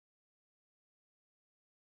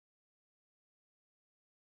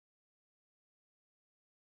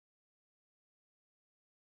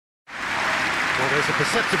there's a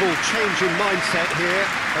perceptible change in mindset here,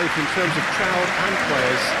 both in terms of crowd and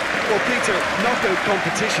players. Well, Peter, knockout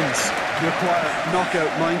competitions require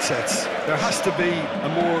knockout mindsets. There has to be a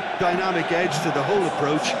more dynamic edge to the whole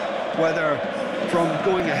approach, whether from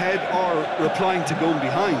going ahead or replying to going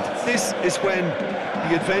behind. This is when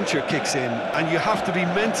the adventure kicks in, and you have to be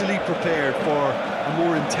mentally prepared for a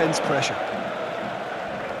more intense pressure.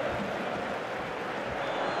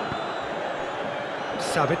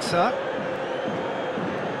 Sabitzer.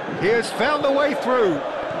 He has found the way through.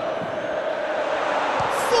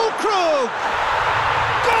 Fulkrug!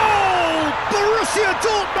 Goal! Borussia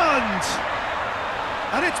Dortmund!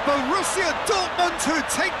 And it's Borussia Dortmund who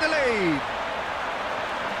take the lead.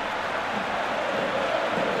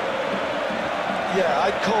 Yeah,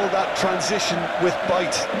 I'd call that transition with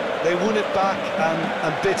bite. They won it back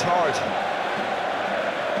and bit hard.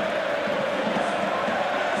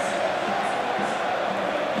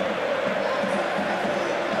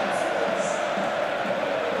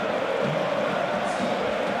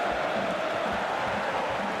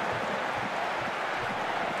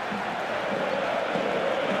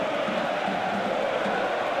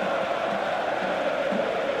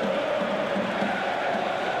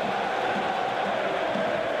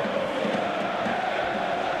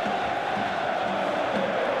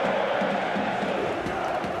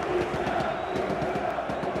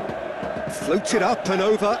 Floats it up and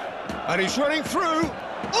over, and he's running through.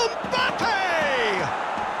 Mbappe!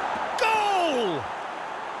 Goal!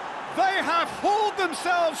 They have hauled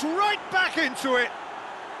themselves right back into it.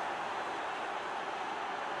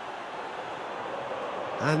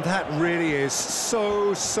 And that really is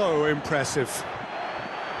so impressive.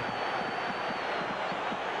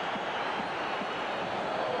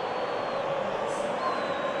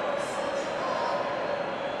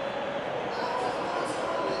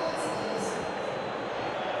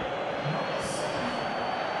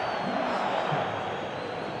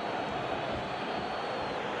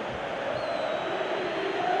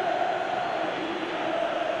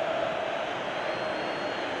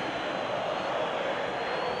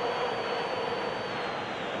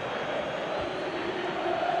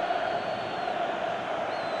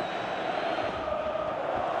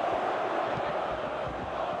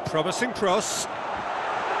 Promising cross.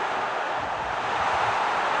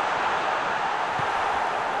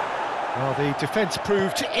 Well, the defence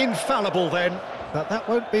proved infallible then, but that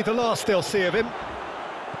won't be the last they'll see of him.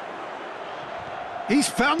 He's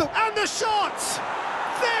found the... and the shot!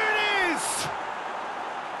 There it is!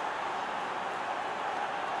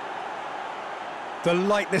 The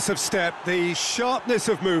lightness of step, the sharpness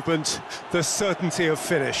of movement, the certainty of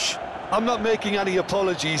finish. I'm not making any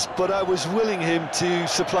apologies, but I was willing him to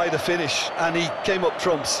supply the finish, and he came up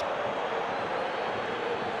trumps.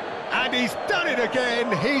 And he's done it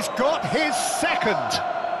again, he's got his second.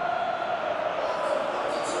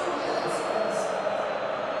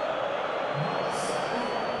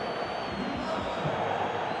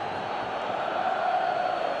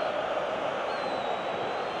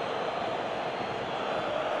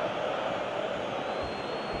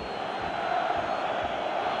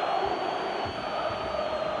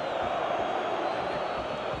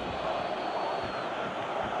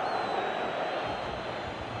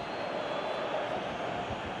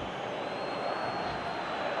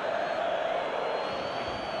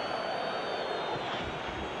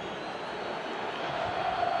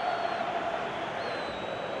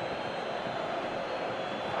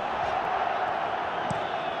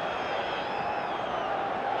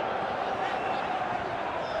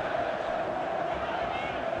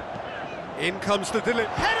 In comes the header! In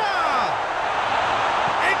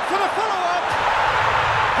for the follow-up!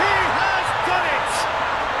 He has done it!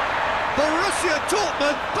 Borussia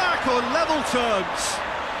Dortmund back on level terms.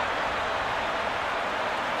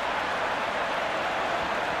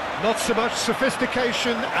 Not so much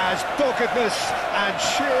sophistication as doggedness and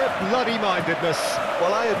sheer bloody-mindedness.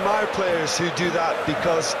 Well, I admire players who do that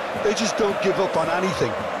because they just don't give up on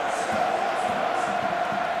anything.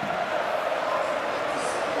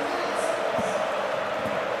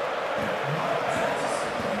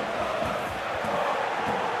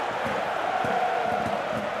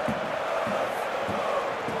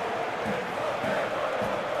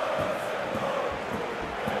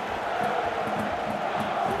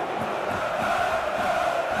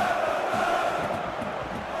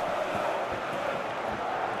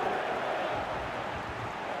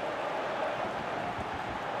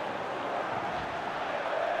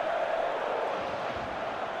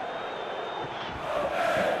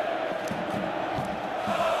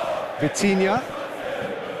 Vitinha.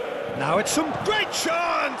 Now it's some great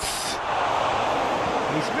chance!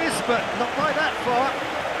 He's missed, but not by that far.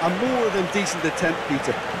 A more than decent attempt,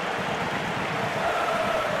 Peter.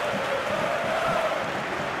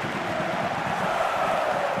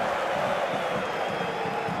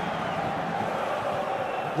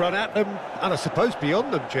 Run at them, and I suppose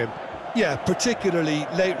beyond them, Jim. Yeah, particularly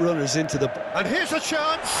late runners into the... And here's a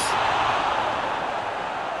chance!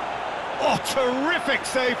 Oh, terrific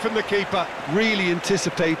save from the keeper. Really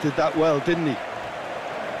anticipated that well, didn't he?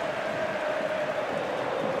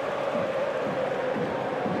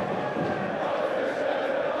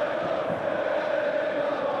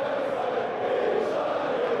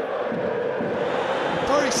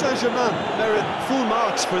 Saint-Germain merit full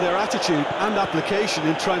marks for their attitude and application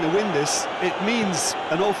in trying to win this. It means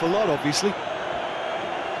an awful lot, obviously.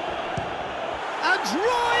 And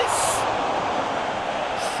Royce!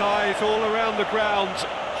 Size all around the ground.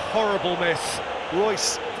 Horrible miss.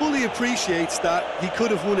 Royce fully appreciates that. He could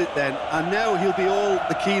have won it then, and now he'll be all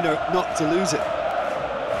the keener not to lose it.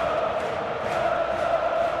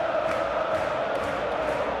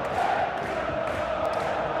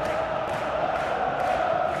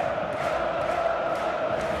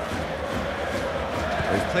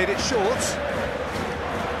 They've played it short.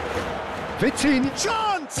 Vitinha,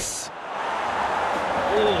 chance!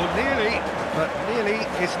 Oh, nearly, but nearly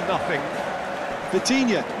is nothing.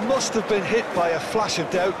 Vitinha must have been hit by a flash of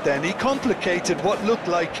doubt then. He complicated what looked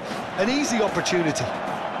like an easy opportunity.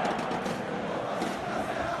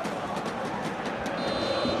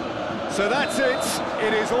 So that's it.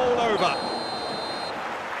 It is all over.